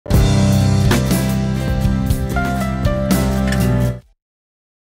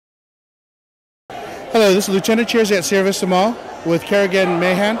Hello, this is Lieutenant Cheers at Service Mall with Kerrigan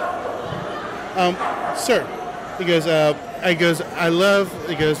Mahan. Sir, I love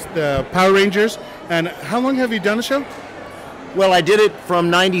the Power Rangers. And how long have you done the show? Well, I did it from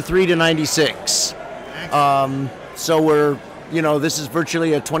 93 to 96. So we're, this is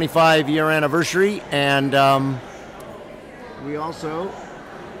virtually a 25-year anniversary. And we also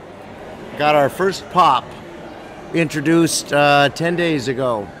got our first pop introduced 10 days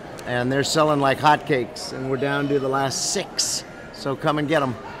ago. And they're selling like hotcakes. And we're down to the last 6. So come and get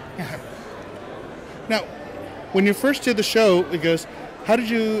them. Now, when you first did the show, how did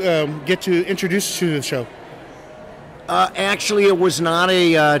you get to introduce to the show? Actually, it was not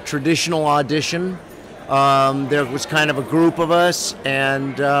a traditional audition. There was kind of a group of us,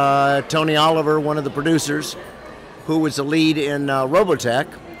 and Tony Oliver, one of the producers, who was the lead in Robotech,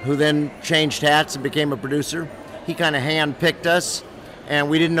 who then changed hats and became a producer. He kind of hand-picked us, and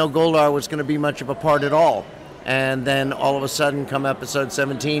we didn't know Goldar was going to be much of a part at all. And then all of a sudden, come episode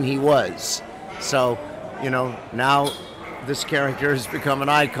 17, he was. So, now this character has become an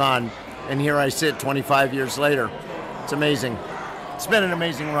icon, and here I sit 25 years later. It's amazing. It's been an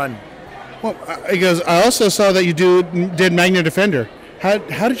amazing run. Well, I also saw that you did Magna Defender. How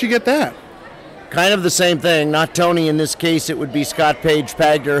did you get that? Kind of the same thing. Not Tony in this case. It would be Scott Page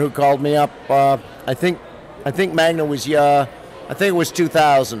Pagner who called me up. I think Magna was I think it was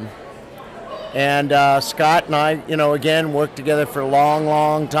 2000. And Scott and I, again, worked together for a long,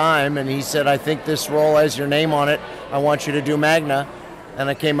 long time. And he said, I think this role has your name on it. I want you to do Magna. And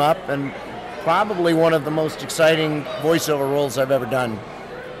I came up, and probably one of the most exciting voiceover roles I've ever done.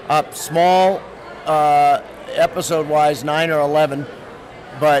 Small, episode-wise, 9 or 11,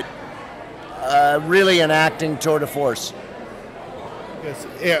 but really an acting tour de force. Yes,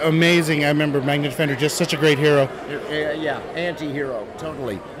 yeah, amazing. I remember Magna Defender, just such a great hero. Yeah, anti-hero,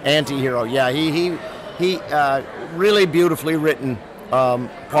 totally. Anti-hero, yeah. He really beautifully written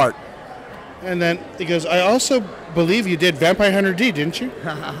part. And then I also believe you did Vampire Hunter D, didn't you?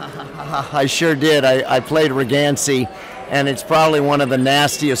 I sure did. I played Regancy, and it's probably one of the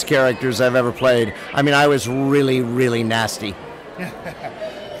nastiest characters I've ever played. I mean, I was really, really nasty.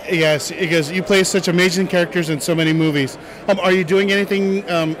 Yes, because you play such amazing characters in so many movies. Are you doing anything?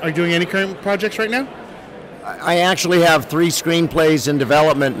 Are you doing any current projects right now? I actually have 3 screenplays in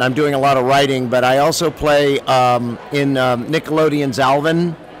development, and I'm doing a lot of writing. But I also play in Nickelodeon's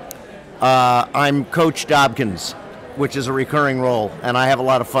Alvin. I'm Coach Dobkins, which is a recurring role, and I have a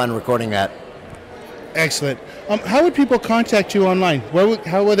lot of fun recording that. Excellent. How would people contact you online?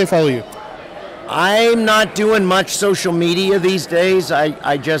 How would they follow you? I'm not doing much social media these days.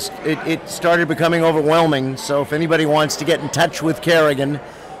 It started becoming overwhelming. So if anybody wants to get in touch with Kerrigan,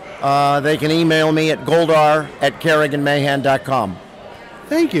 they can email me at goldar@kerriganmahan.com.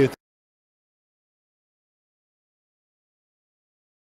 Thank you.